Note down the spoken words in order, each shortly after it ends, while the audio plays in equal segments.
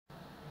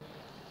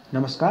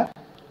नमस्कार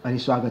अनि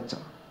स्वागत छ।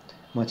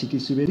 म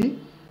क्षितिज सुवेदी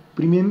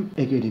प्रिमियम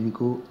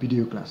एकाडेमीको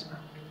भिडियो क्लासमा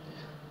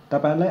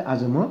तपाईहरुलाई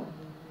आज म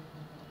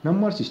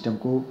नम्बर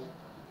सिस्टमको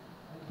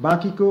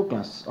बाँकीको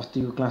क्लास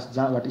अस्तिको क्लास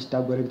जहाँबाट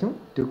स्टार्ट गरेको थियौं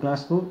त्यो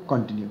क्लासको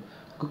कन्टिन्यू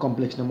को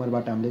कम्प्लेक्स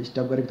नम्बरबाट हामीले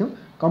स्टार्ट गरेको थियौं।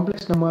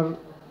 कम्प्लेक्स नम्बर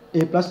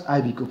a +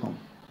 ib को फर्म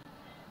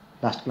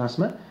लास्ट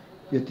क्लासमा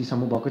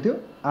यतिसम्म भएको थियो।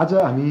 आज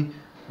हामी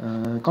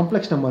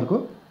कम्प्लेक्स नम्बरको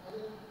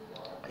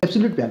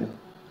एब्सोल्युट भ्यालु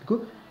को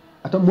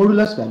अथवा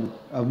modulus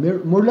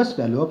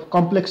value of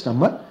complex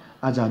number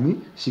आज हामी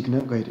सिक्न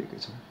गइरहेका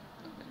छौं।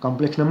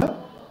 Complex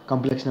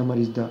number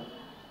is the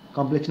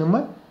complex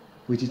number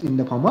which is in the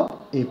form of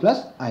a +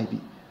 ib।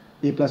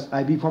 a +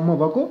 ib फर्ममा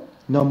भएको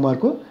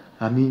नम्बरको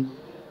हामी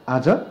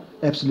आज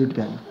एब्सोल्युट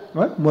भ्यालु र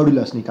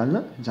मोडुलस निकाल्न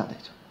जाँदै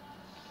छौं।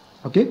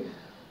 ओके,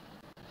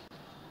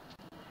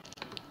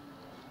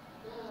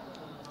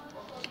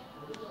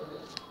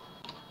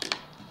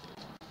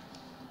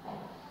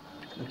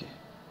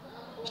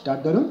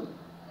 स्टार्ट गरौँ।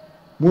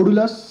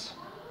 मोडुलस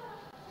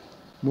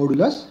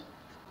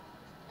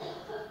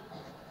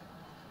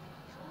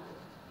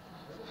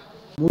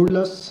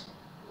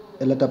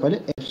यसलाई तपाईले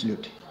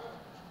absolute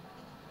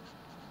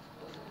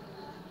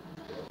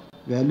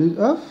value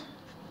of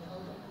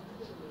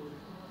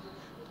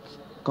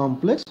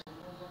complex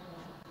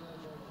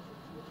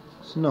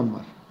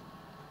number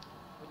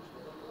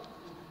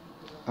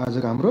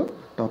आजको हाम्रो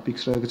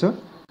टपिक्स रहेको छ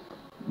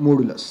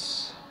modulus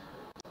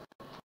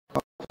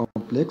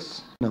complex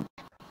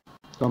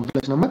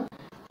number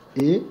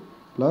a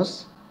 +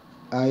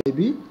 ib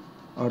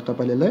और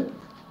तपाईले यसलाई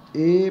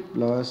a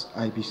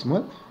 + ib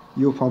स्मल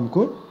यो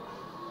फर्मको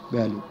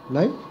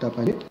भ्यालुलाई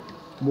तपाईले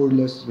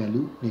मोडुलस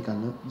भ्यालु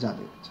निकाल्न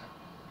जाँदै हुनुहुन्छ।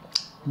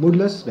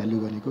 मोडुलस भ्यालु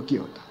भनेको के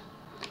हो त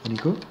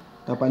भनेको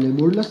तपाईले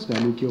मोडुलस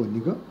भ्यालु के हो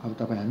भनेको अब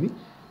तपाई हामी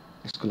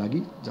यसको लागि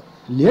जाऊ।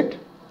 Late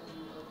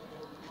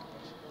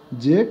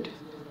z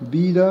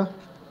be the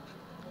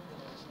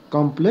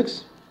complex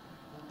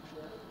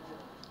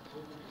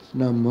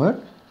number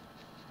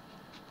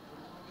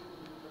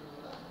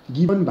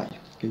given by,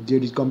 okay, z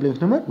is complex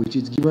number which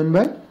is given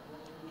by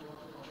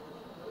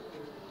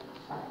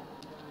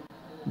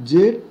z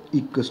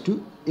equals to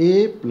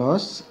a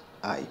 +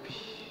 ib.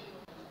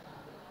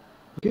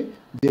 Okay,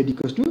 z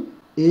equals to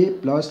a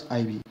 +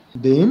 ib.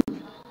 Then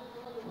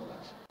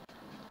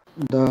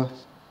the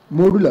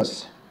modulus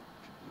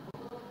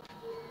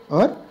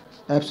or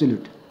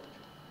absolute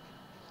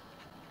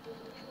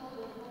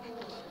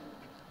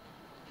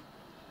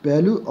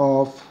value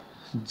of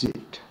z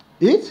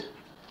is,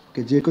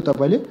 okay, z को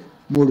तपाईले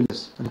modulus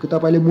भनेको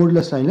तपाईले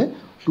modulus लाइनलाई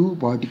 2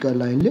 vertical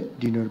लाइनले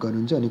denote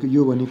गर्नुहुन्छ। भनेको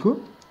यो भनेको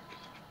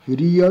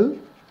real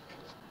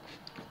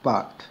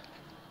part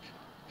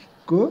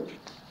को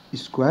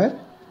square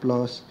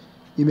plus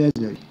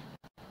imaginary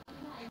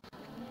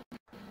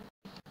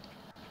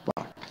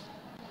part,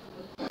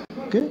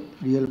 okay,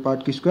 real part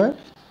को स्क्वायर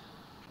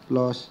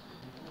प्लस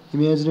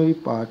इमेजिनरी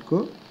पार्ट को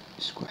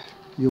स्क्वायर,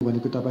 यो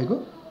भनेको तपाईको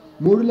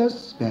मोडुलस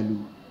भ्यालु।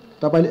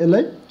 तपाईले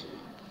यसलाई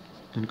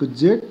भनेको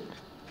z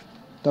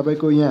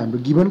तपाईको यहाँ हाम्रो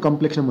गिवन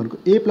कम्प्लेक्स नम्बरको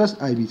a +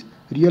 ib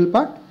real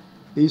part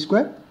a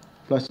square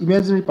plus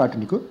imaginary part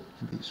भनेको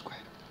b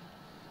square.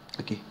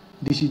 Okay,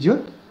 this is your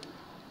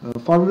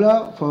formula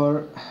for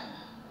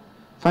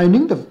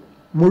finding the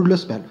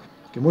modulus value.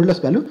 Okay, modulus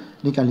value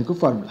निकाल्नेको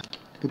formula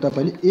त्यो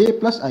तपाईले a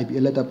 + ib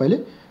यसलाई तपाईले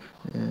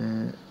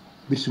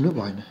बिर्सनु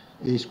भएन।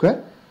 a square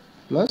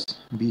plus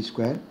b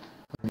square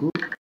भनेको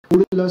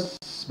modulus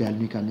value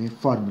निकाल्ने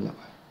formula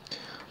भयो।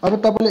 अब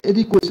तपाईले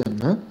यदि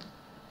क्वेशनमा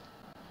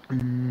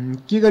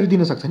के गरि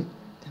दिन सक्छ नि,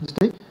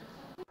 जस्तै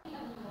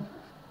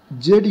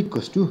z =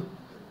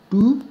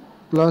 2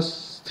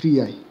 +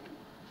 3i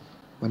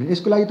भने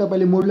यसको लागि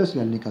तपाईले मोडुलस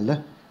भ्यालु निकाल्दा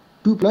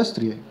 2 +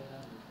 3i,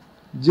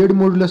 z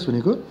मोडुलस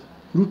भनेको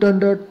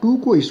 √2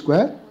 को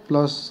स्क्वायर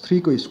प्लस 3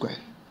 को स्क्वायर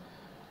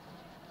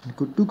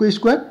भनेको 2 को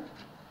स्क्वायर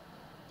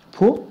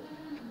 4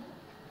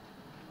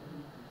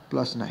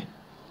 प्लस 9,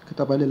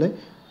 तपाईले यसलाई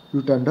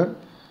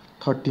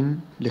 √13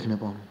 लेख्न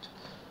पाउनुहुन्छ।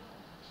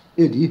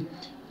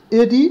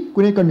 यदि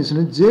कुनै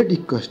कन्डिसनमा z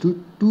 =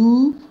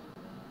 2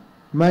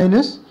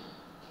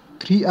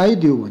 - 3i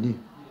दियो भने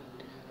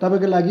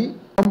तपाईको लागि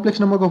कम्प्लेक्स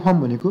नम्बरको फर्म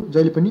भनेको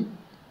जहिले पनि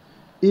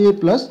a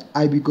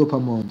 + ib को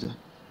फर्ममा हुन्छ।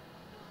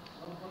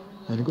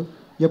 भनेको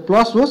या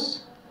प्लस होस्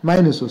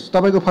माइनस होस्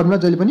तपाईको फर्मुला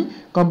जहिले पनि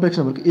कम्प्लेक्स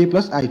नम्बरको a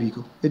 + ib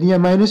को। यदि यहाँ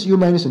माइनस यो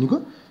माइनस भनेको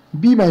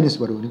b माइनस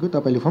भयो भनेको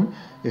तपाईले फर्म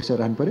यसरी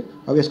राख्नु पर्यो।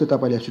 अब यसको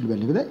तपाईले एब्सोल्युट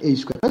भ्यालु निकाल्दा a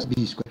square plus b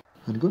square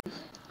भनेको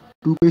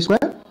 2 को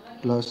स्क्वायर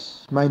प्लस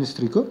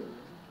 -3 को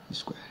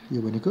स्क्वायर,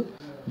 यो भनेको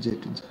z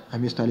हुन्छ।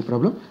 हामी यस्तो खाली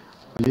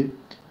अहिले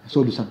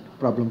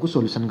प्रब्लमको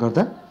सोलुसन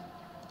गर्दा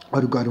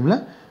अरु गरौँला।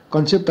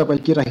 कन्सेप्ट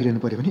तपाईले के राखिरहनु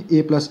पर्यो भने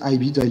a +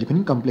 ib जहिले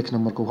पनि कम्प्लेक्स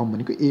नम्बरको फर्म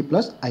भनेको a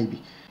 + ib।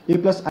 a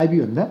 + ib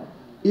भन्दा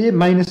a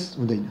माइनस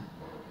हुँदैन,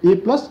 a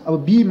प्लस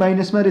अब b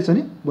माइनसमा रहेछ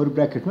नि बरु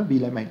ब्र्याकेटमा b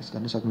लाई माइनस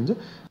गर्न सक्नुहुन्छ।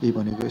 यही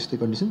भनेको यस्तै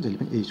कन्डिसन जहिले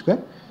पनि a square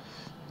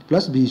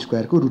plus b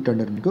square को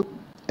 √* भनेको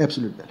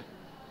एब्सोल्युट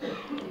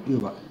भ्यालु यो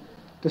भयो।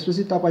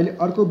 त्यसपछि तपाईले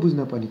अर्को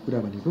बुझ्न पर्ने कुरा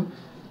भनेको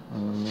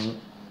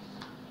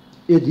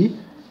यदि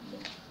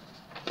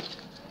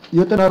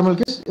यो त नर्मल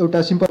केस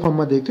एउटा सिम्पल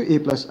फर्ममा दिएको थियो a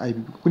 + ib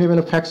कुनै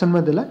बेला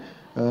फ्र्याक्सनमा देला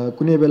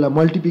कुनै बेला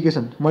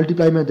मल्टिप्लिकेसन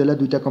मल्टिप्लाईमा देला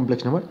दुईटा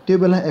कम्प्लेक्स नम्बर त्यो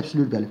बेला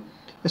एब्सोल्युट भ्यालु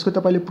यसको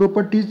तपाईले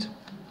प्रोपर्टिज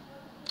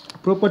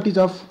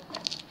अफ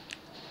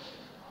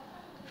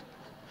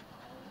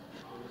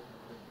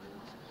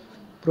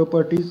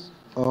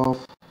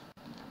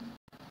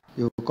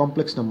यो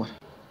कम्प्लेक्स नम्बर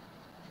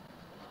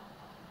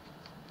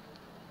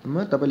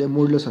मा तपाईले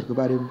मोडुलसहरुको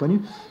बारेमा पनि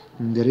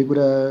धेरै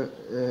कुरा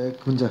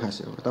हुन्छ खास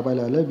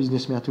तपाईलाई होला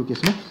बिजनेस म्याथको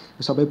केसमा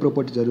सबै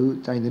प्रोपर्टिजहरु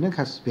चाहिँदैन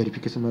खास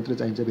भेरिफिकेसन मात्र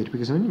चाहिन्छ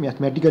भेरिफिकेसन पनि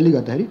म्याथमेटिकली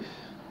गर्दाखेरि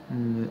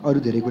अरु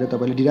धेरै कुरा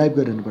तपाईले डिराइभ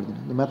गरिरहनु पर्दैन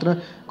मात्र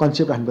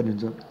कन्सेप्ट राख्नुपर्ने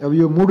हुन्छ अब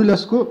यो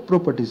मोडुलसको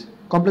प्रोपर्टिज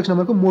कम्प्लेक्स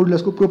नम्बरको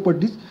मोडुलसको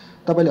प्रोपर्टिज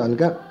तपाईले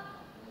हल्का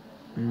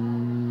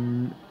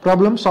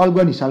प्रब्लम सल्भ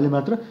गर्ने हिसाबले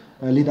मात्र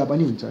लिँदा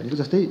पनि हुन्छ भनेको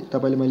जस्तै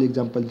तपाईले मैले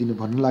एक्जाम्पल दिनु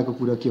भन्नु लागेको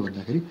कुरा के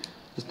भन्दाखेरि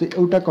जस्तै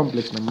एउटा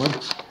कम्प्लेक्स नम्बर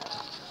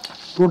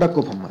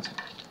प्रोडक्टको फर्ममा छ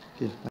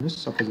के भन्नुस्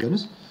सपोज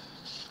गर्नुस्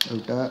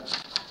एउटा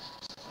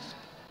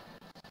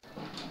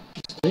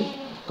जस्तै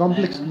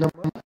complex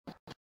number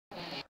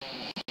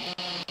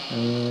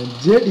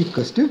z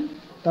equals to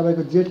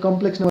तपाईको z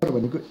कम्प्लेक्स नम्बर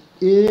भनेको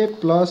a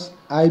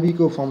 + ib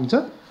को फर्म छ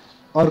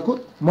अर्को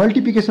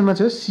मल्टिप्लिकेसनमा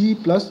छ c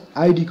 +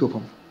 id को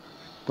फर्म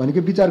भनेको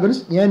विचार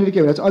गर्नुस् यहाँनिर के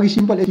भइरहेछ अघि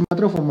सिम्पल यति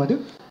मात्र फर्ममा थियो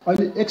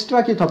अहिले एक्स्ट्रा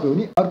के थप्यो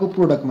भने अर्को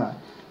प्रोडक्टमा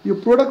यो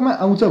प्रोडक्टमा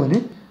आउँछ भने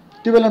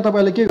त्यो बेला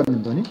तपाईले के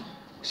गर्नुहुन्छ भने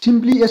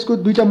सिम्पली यसको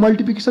दुईटा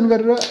मल्टिप्लिकेसन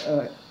गरेर a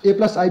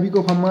 + ib को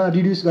फर्ममा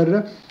रिड्युस गरेर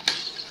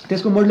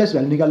त्यसको मोडुलस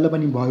भ्यालु निकाल्दा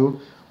पनि भयो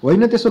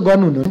होइन त्यसो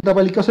गर्नुहुन्न भने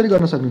तपाईले कसरी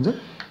गर्न सक्नुहुन्छ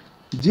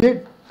z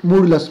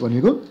मोडुलस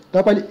भनेको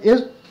तपाईले a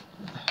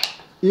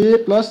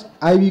 +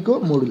 ib को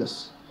मोडुलस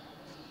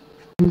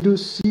इन्टु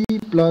c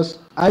 +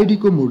 id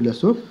को मोडुलस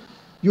हो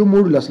यो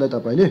मोडुलसलाई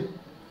तपाईले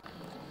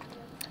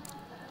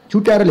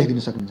छुट्याएर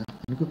लेखिदिन सक्नुहुन्छ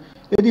भनेको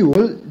यदि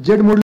होल z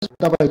मोडुलस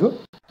तपाईको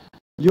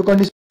यो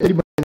कन्डिसन यसरी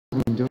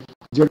बनाइदिनुहुन्छ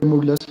z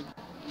मोडुलस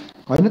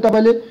हैन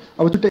तपाईले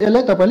अब छुट्टै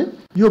यसलाई तपाईले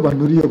यो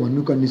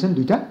भन्नु कन्डिसन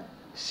दुईटा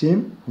सेम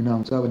हुन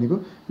आउँछ भनेको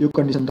यो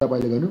कन्डिसन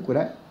तपाईले गर्नु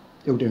कुरा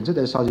एउटै हुन्छ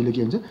त्यसले सजिलो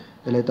के हुन्छ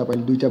यसलाई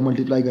तपाईले दुईटा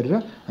मल्टिप्लाई गरेर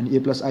अनि a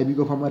 + ib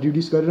को फर्ममा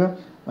रिड्युस गरेर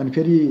अनि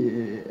फेरि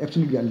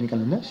एब्सोल्युट भ्यालु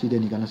निकाल्नु सिधै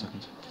निकाल्न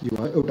सकिन्छ यो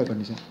हो एउटा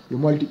कन्डिसन यो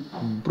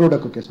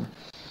प्रोडक्टको केसमा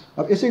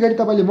अब यसै गरी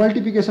तपाईले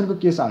मल्टिप्लिकेसनको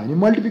केस आयो भने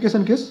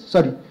मल्टिप्लिकेसन केस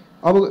सरी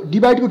अब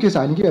डिभाइडको केस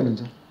आयो भने के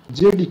गर्नुहुन्छ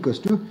z equals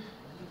to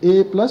a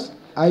 +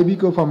 ib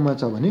को फर्ममा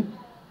छ भने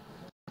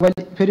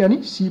तपाईले फेरि अनि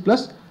c +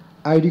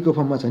 id को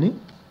फर्ममा छ भने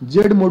z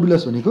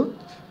मोडुलस भनेको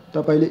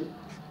तपाईले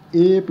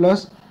a +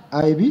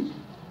 ib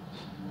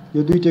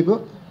यो दुईटैको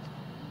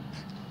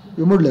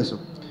यो मोडुलस हो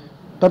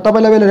तर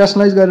तपाईलाई बेला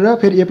रेसनलाइज गरेर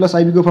फेरि a +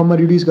 ib को फर्ममा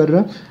रिड्युस गरेर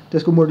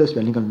त्यसको मोडुलस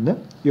भ्यालु निकाल्नु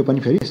यो पनि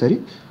फेरि यसरी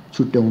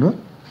छुट्याउन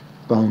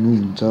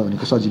पाउनुहुन्छ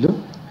भनेको सजिलो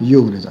यो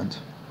हुन जान्छ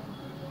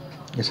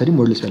यसरी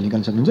मोडुलस भ्यालु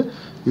निकाल्न सक्नुहुन्छ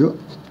यो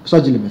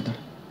सजिलो मेथड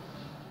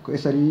को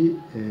यसरी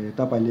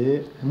तपाईले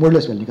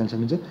मोडुलस भ्यालु निकाल्न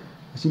सक्नुहुन्छ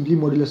सिम्पली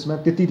मोडुलसमा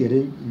त्यति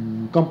धेरै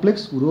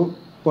कम्प्लेक्स कुरो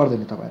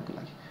पर्दैन तपाईहरुको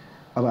लागि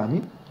अब हामी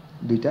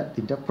दुईटा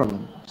तीनटा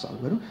प्रब्लम सल्भ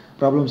गरौँ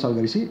प्रब्लम सल्भ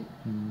गरेपछि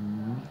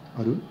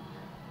अरु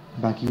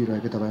बाँकी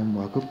रहेको तपाईहरुमा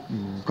भएको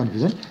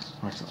कन्फ्युजन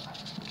हट्छ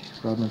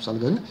प्रब्लम सल्भ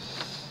गरौँ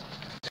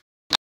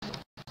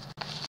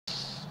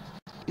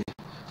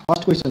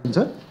फर्स्ट क्वेशन छ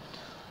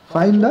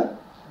फाइन्ड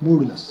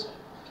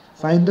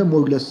द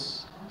मोडुलस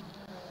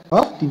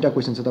अफ तीनटा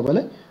क्वेशन छ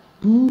तपाईलाई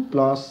 2 +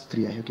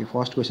 3i ओके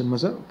फर्स्ट क्वेशनमा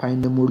छ find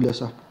the modulus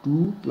of 2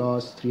 +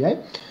 3i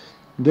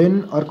then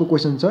अर्को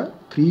क्वेशन छ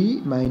 3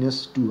 -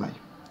 2i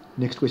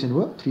नेक्स्ट क्वेशन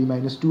हो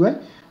 3 - 2i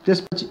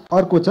त्यसपछि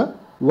अर्को छ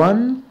 1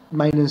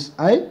 -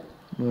 i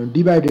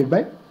डिवाइडेड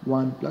बाइ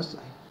 1 + i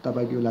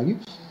तपाईको लागि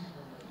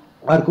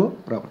अर्को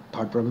प्रब्लम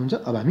थर्ड प्रब्लम हुन्छ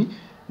अब हामी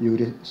यो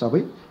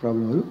सबै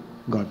प्रब्लमहरु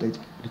गर्दै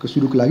जान्छौँ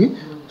सुरुको लागि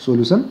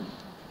सोलुसन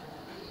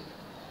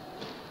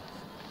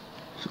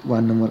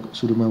 1 नम्बर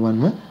सुरुमा 1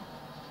 मा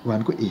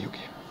 1 को a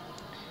ओके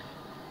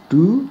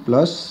 2 +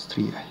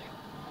 3i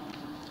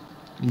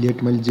लेट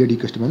मैले z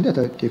इक्वल्स टु भन्दै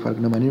अथवा के फरक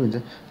नमाने हुन्छ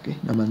ओके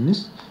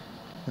नमान्नुस्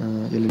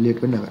यसले लेट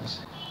पनि नगर्नुस्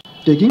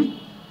taking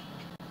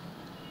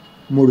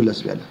modulus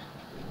value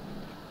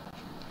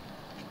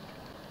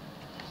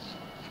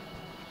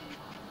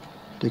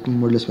taking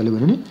modulus value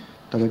भन्नु नि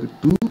तपाईको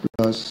 2 +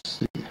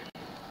 3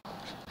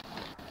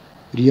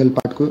 real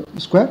पार्टको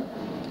square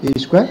a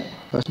square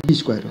 + b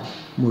square हो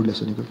मोडुलस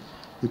भनेको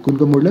यो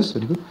कुनको मोडुलस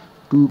भनेको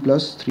 2 +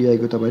 3i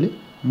को तपाईले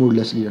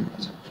मोडुलस लिइरहनु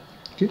भएको छ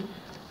ओके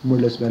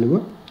मोडुलस भ्यालु हो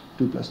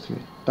 2 +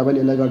 3i तपाईले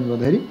यसलाई गर्नु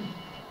गर्दाखेरि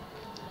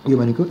यो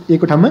भनेको a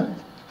को ठाउँमा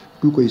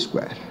 2 को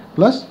स्क्वायर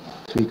 +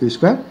 3 को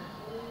स्क्वायर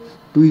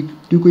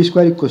 2 को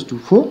स्क्वायर इक्वल्स टु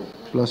 4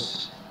 +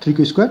 3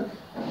 को स्क्वायर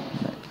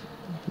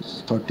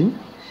 13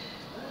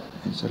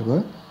 आन्सर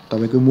भयो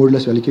तपाईको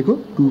मोडुलस भ्यालु के को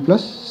 2 +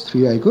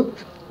 3i को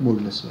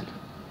मोडुलस भ्यालु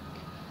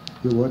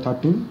यो भयो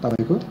 13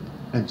 तपाईको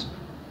आन्सर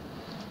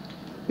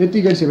यति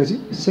गरिसकेपछि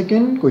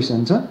सेकेन्ड क्वेशन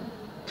छ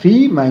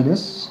 3 -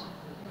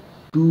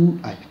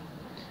 2i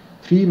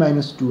 3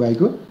 - 2i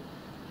को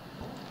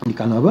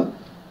निकाल्नु अब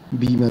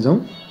b मा जाउँ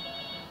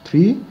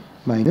 3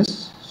 - 2i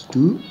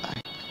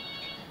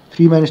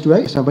 3 - 2i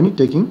यसमा पनि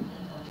टेकिङ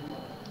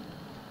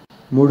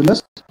मोडुलस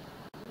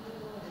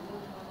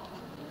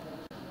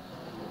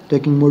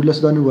टेकिङ मोडुलस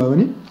गर्नुभयो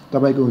भने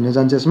तपाईको हुन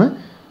जान्छ यसमा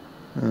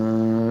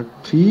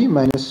 3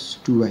 minus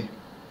 2y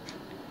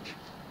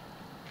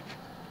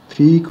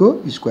 3 को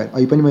स्क्वायर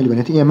अहिले पनि मैले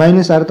भनेको थिएँ यहाँ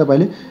माइनस आएर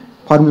तपाईले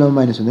फर्मुलामा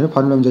माइनस हुँदैन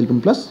फर्मुलामा जहिले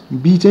पनि प्लस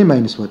b चाहिँ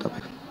माइनस भयो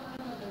तपाईको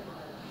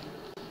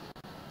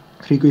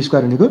 3 को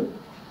स्क्वायर भनेको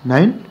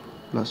 9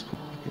 प्लस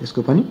 4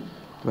 यसको पनि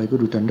तपाईको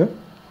रुट अन्डर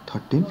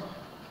 13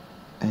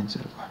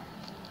 आन्सर भयो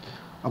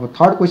अब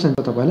थर्ड क्वेशन छ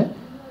तपाईलाई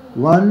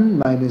 1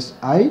 minus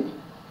I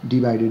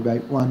divided by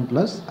 1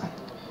 plus I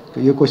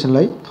यो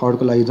क्वेशनलाई थर्ड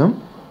को लागि जाउँ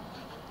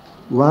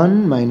 1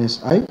 minus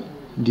I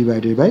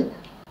divided by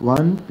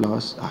 1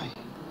 plus I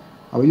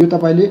अब यो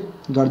तपाईले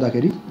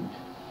गर्दाखेरि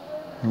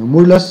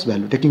modulus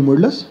value taking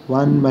modulus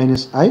 1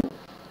 minus I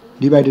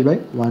divided by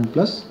 1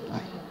 plus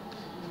I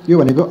यो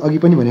भनेको अघि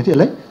पनि भनेको थिए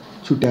यसलाई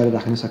छुट्याएर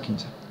राख्न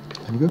सकिन्छ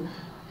भनेको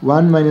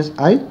 1 minus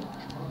I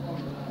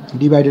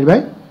divided by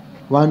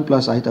 1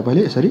 plus I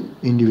तपाईले यसरी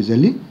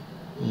इन्डिभिजुअली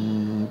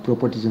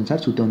प्रोपर्टिज अनुसार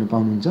छुट्याउन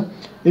पाउनुहुन्छ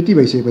यति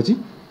भइसकेपछि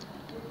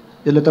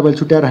यसले तपाईले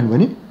छुट्याएर राख्नु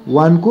भने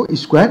 1 को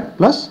स्क्वायर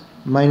प्लस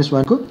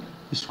 -1 को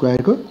स्क्वायर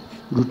को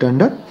root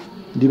under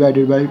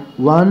divided by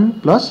 1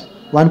 plus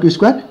 1 को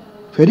स्क्वायर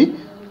फेरि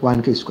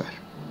 1 को स्क्वायर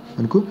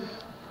भनेको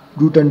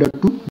root under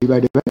 2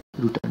 divided by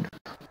root under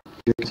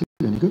 2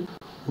 भनेको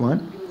 1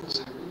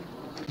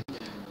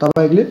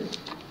 तपाईले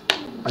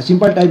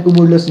सिम्पल टाइपको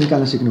मोडुलस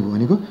निकाल्न सिक्नुभयो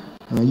भनेको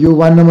यो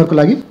 1 नम्बरको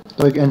लागि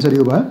तपाईको आन्सर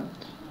यो भयो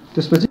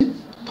त्यसपछि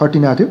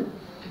 13 आथ्यो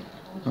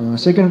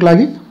सेकेन्डको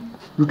लागि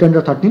रुट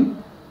अन्डर 13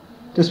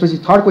 त्यसपछि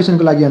थर्ड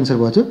क्वेशनको लागि आन्सर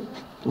भयो चाहिँ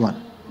 1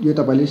 यो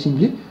तपाईले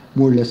सिम्पली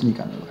मोडुलस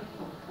निकाल्नु भयो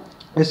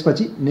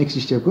यसपछि नेक्स्ट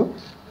स्टेपको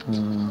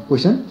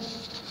क्वेशन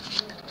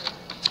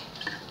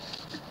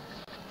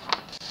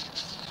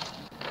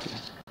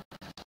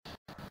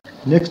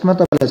नेक्स्टमा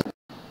तपाईलाई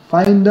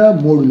find the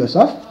modulus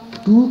of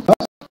 2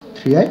 plus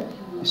 3i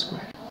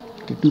square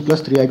 2 plus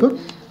 3i को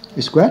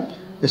स्क्वायर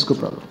यसको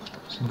प्रब्लम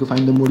यसको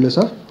find the modulus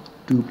of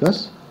 2 plus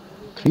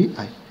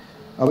 3i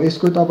अब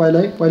यसको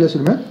तपाईलाई पहिला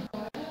सुरुमा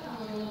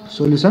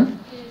सोलुसन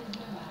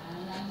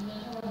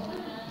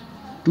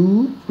 2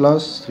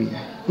 plus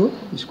 3i को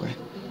स्क्वायर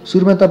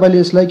सुरुमा तपाईले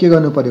यसलाई के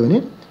गर्नु पर्यो भने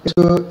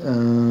यसको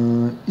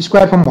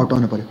स्क्वायर फर्म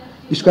हटाउनु पर्यो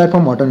स्क्वायर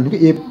फर्म हटाउनु भनेको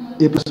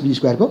a plus b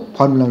स्क्वायर को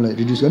फर्मुलालाई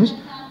रिड्युस गर्नुस्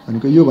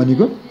भनेको यो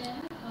भनेको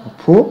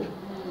 4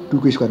 2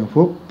 को square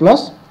 4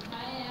 plus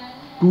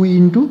 2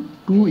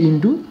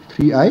 into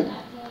 3i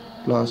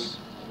plus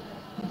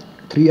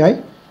 3i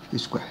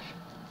square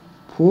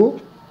 4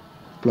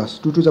 plus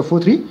 2 2 4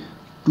 3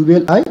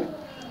 12i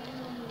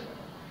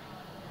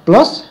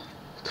plus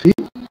 3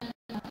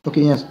 okay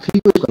यहाँ 3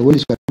 को square whole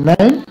square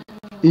 9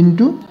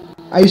 into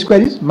I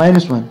square is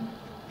 -1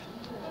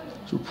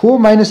 so 4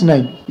 minus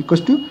 9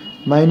 equals to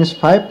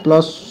 -5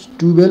 plus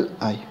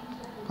 12i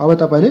अब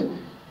तपाईले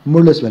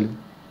मोडुलस भ्यालु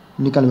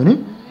निकाल्नु भने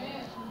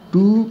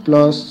 2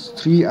 plus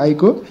 3i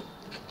को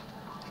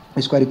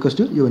स्क्वायर इक्वल्स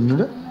टु यो भन्नु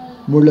र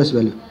मोडुलस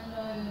भ्यालु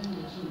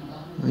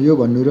यो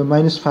भन्नु र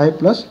 -5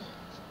 प्लस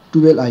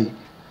 12i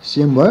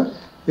सेम भयो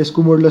यसको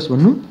मोडुलस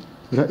भन्नु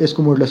र यसको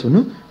मोडुलस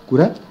भन्नु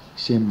कुरा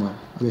सेम भयो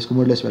अब यसको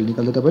मोडुलस भ्यालु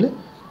निकाल्दा तपाईले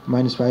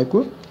 -5 को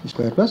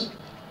स्क्वायर प्लस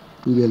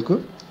 12 को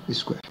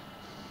स्क्वायर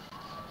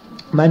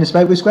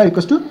 -5 को स्क्वायर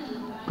इक्वल्स टु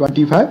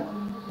 25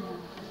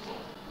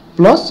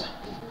 प्लस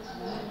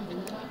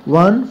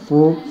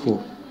 144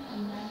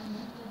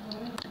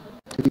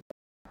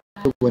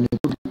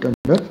 भनेको रुट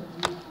अन्डर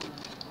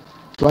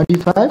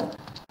 25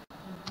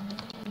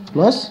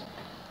 प्लस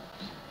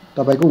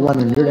तपाईको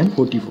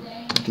 144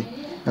 ओके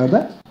गर्दा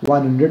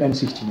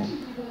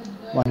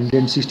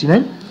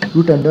 169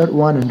 रुट अन्डर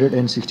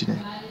 169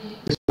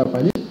 यसको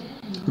तपाईले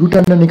रुट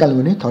अन्डर निकाल्नु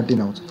भने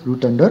 13 आउँछ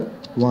root under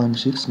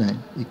 169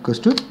 equals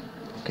to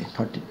okay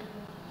 13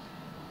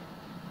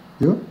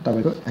 यो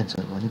तपाईको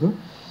आन्सर भनेको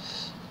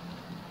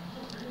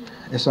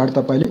यसबाट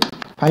तपाईले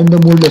find the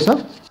modulus of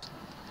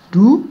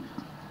 2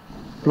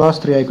 plus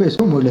 3i को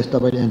यसको मोडुलस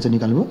तपाईले आन्सर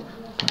निकाल्नु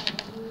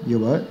यो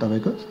भयो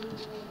तपाईको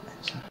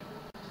आन्सर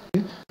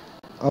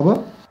अब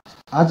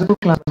आजको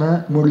क्लासमा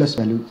मोडुलस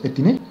भ्यालु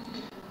यति नै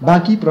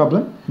बाँकी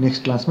प्रब्लम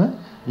नेक्स्ट क्लासमा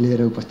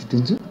लिएर उपस्थित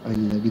हुन्छु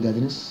अहिलेलाई बिदा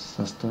दिनुस्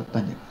हस्त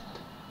धन्यवाद